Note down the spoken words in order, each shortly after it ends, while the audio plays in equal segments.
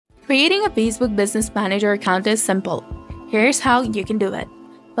Creating a Facebook Business Manager account is simple. Here's how you can do it.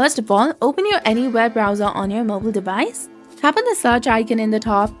 First of all, open your any web browser on your mobile device, tap on the search icon in the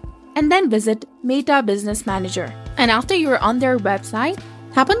top, and then visit Meta Business Manager. And after you're on their website,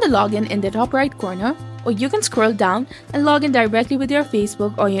 tap on the login in the top right corner, or you can scroll down and log in directly with your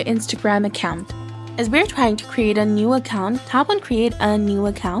Facebook or your Instagram account. As we're trying to create a new account, tap on Create a New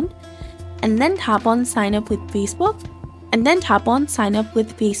Account, and then tap on Sign Up with Facebook, and then tap on Sign Up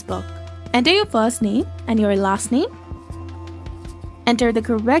with Facebook. Enter your first name and your last name. Enter the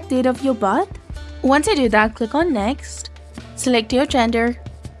correct date of your birth. Once you do that, click on Next. Select your gender.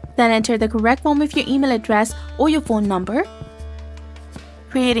 Then enter the correct form of your email address or your phone number.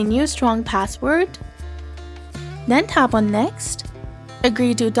 Create a new strong password. Then tap on Next.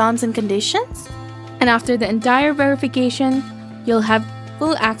 Agree to terms and conditions. And after the entire verification, you'll have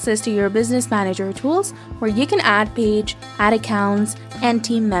full access to your Business Manager tools where you can add page, add accounts, and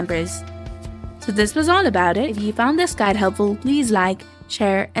team members. So this was all about it. If you found this guide helpful, please like,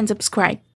 share, and subscribe.